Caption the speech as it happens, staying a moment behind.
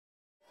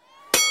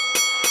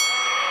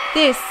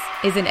This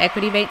is an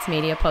Equity Mates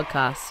Media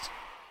podcast.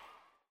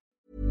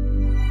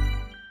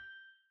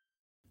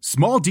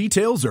 Small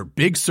details are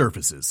big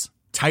surfaces.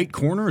 Tight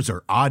corners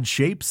are odd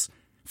shapes.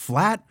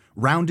 Flat,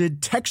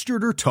 rounded,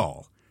 textured, or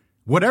tall.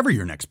 Whatever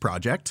your next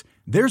project,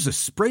 there's a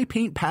spray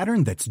paint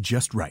pattern that's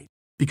just right.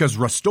 Because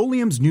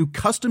Rust-Oleum's new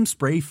Custom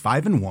Spray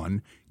 5-in-1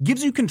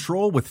 gives you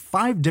control with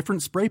 5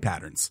 different spray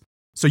patterns.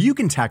 So you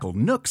can tackle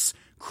nooks,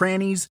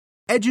 crannies,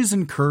 edges,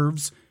 and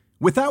curves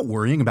without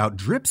worrying about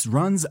drips,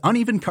 runs,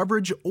 uneven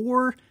coverage,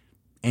 or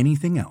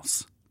anything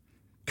else.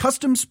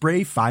 Custom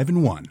Spray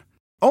 5-in-1.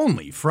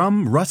 Only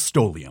from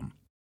Rust-Oleum.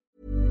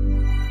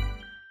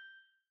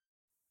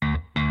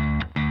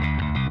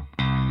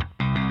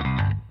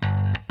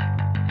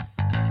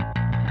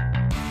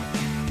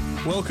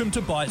 Welcome to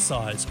Bite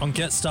Size on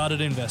Get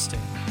Started Investing.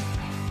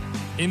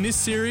 In this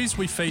series,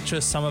 we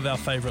feature some of our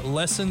favourite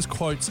lessons,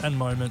 quotes, and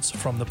moments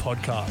from the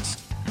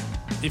podcast.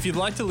 If you'd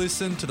like to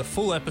listen to the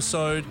full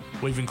episode,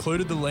 we've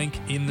included the link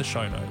in the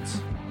show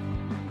notes.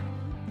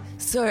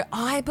 So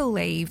I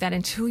believe that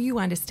until you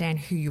understand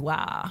who you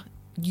are,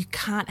 you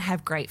can't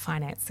have great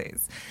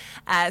finances.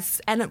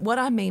 And what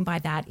I mean by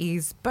that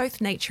is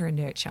both nature and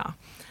nurture.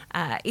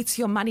 It's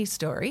your money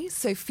story.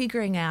 So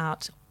figuring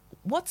out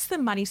what's the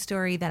money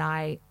story that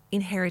I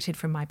inherited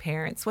from my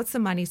parents? What's the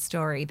money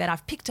story that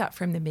I've picked up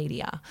from the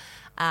media?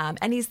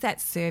 And is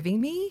that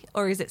serving me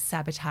or is it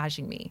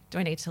sabotaging me? Do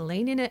I need to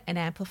lean in it and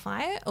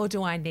amplify it, or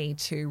do I need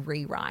to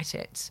rewrite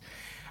it?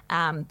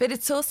 But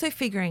it's also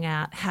figuring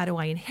out, how do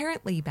I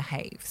inherently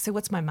behave? So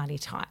what's my money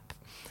type?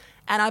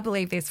 And I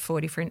believe there's 4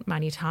 different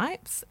money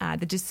types: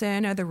 the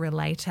discerner, the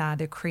relator,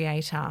 the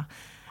creator,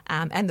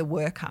 and the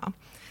worker.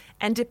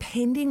 And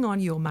depending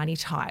on your money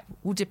type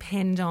will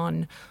depend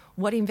on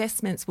what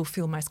investments will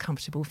feel most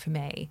comfortable for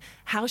me.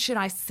 How should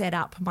I set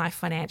up my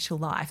financial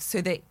life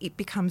so that it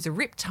becomes a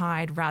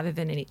riptide rather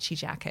than an itchy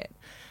jacket?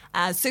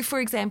 So, for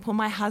example,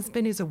 my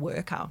husband is a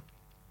worker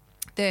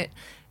that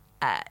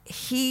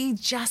he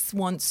just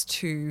wants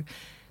to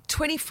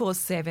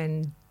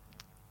 24/7.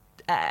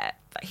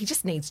 He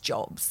just needs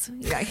jobs.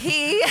 You know,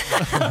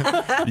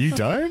 You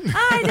don't?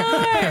 I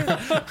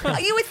know.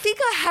 You would think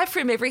I have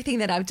from everything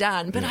that I've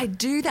done, but I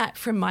do that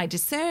from my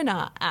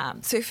discerner.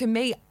 So for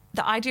me,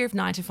 the idea of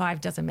 9 to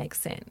 5 doesn't make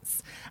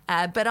sense.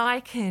 But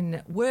I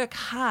can work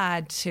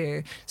hard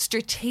to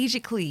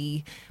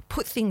strategically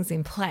put things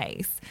in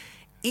place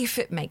if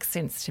it makes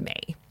sense to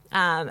me.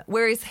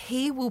 Whereas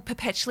he will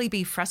perpetually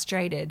be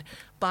frustrated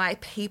by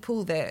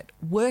people that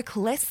work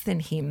less than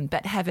him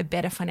but have a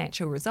better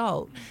financial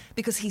result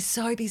because he's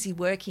so busy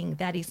working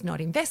that he's not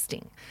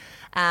investing.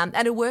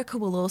 And a worker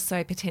will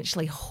also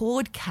potentially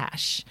hoard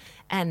cash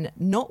and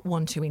not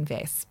want to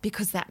invest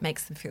because that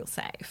makes them feel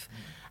safe.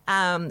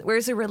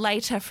 Whereas a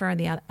relator,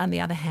 on the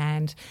other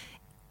hand,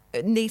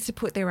 needs to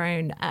put their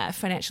own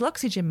financial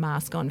oxygen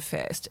mask on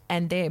first,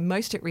 and they're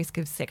most at risk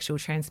of sexual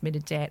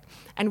transmitted debt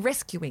and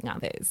rescuing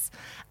others.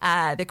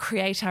 The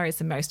creator is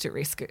the most at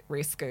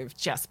risk of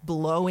just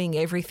blowing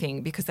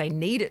everything because they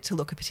need it to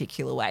look a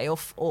particular way,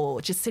 or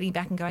just sitting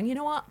back and going, you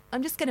know what,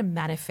 I'm just going to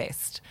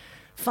manifest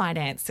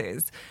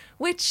finances,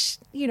 which,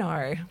 you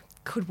know,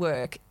 could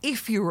work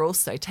if you're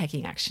also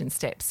taking action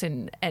steps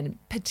and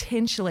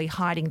potentially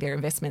hiding their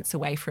investments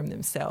away from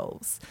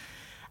themselves.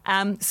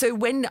 So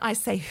when I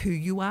say who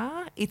you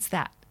are, it's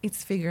that.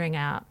 It's figuring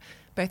out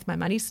both my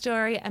money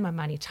story and my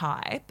money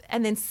type,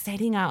 and then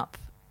setting up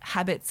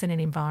habits and an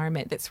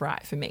environment that's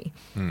right for me.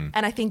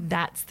 And I think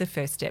that's the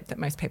first step that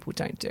most people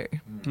don't do.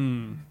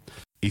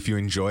 If you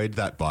enjoyed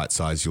that bite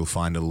size, you'll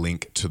find a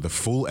link to the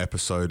full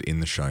episode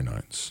in the show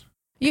notes.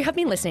 You have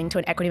been listening to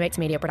an Equity Mates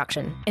Media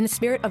production. In the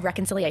spirit of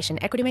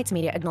reconciliation, Equity Mates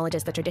Media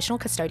acknowledges the traditional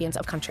custodians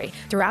of country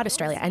throughout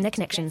Australia and their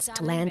connections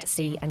to land,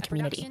 sea and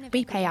community.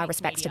 We pay our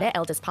respects to their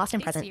elders past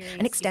and present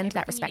and extend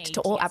that respect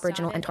to all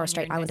Aboriginal and Torres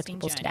Strait Islander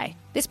peoples today.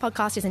 This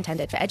podcast is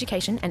intended for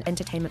education and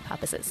entertainment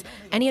purposes.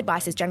 Any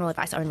advice is general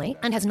advice only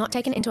and has not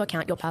taken into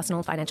account your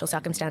personal financial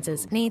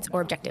circumstances, needs or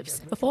objectives.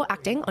 Before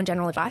acting on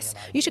general advice,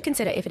 you should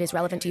consider if it is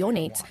relevant to your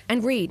needs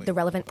and read the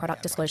relevant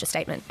product disclosure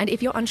statement. And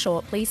if you're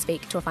unsure, please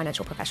speak to a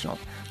financial professional.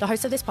 The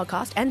hosts of this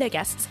podcast and their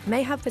guests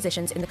may have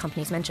positions in the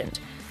companies mentioned.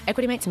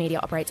 Equity Mates Media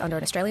operates under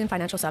an Australian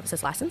Financial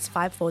Services Licence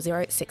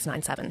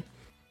 540697.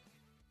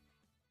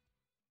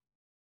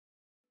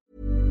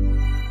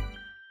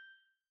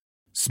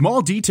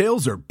 Small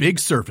details are big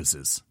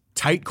surfaces.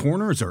 Tight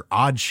corners are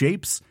odd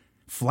shapes.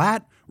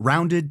 Flat,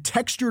 rounded,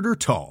 textured, or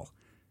tall.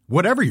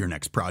 Whatever your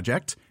next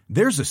project,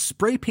 there's a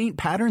spray paint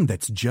pattern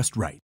that's just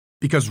right.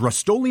 Because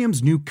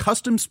Rust-Oleum's new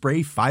Custom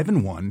Spray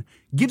 5-in-1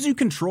 gives you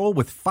control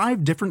with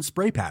 5 different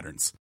spray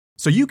patterns.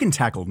 So you can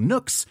tackle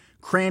nooks,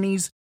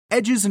 crannies,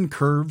 edges, and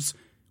curves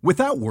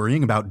without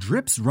worrying about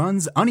drips,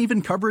 runs,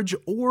 uneven coverage,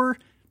 or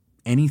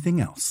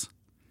anything else.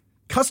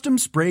 Custom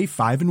Spray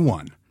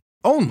 5-in-1.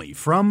 Only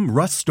from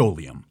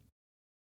Rust-Oleum.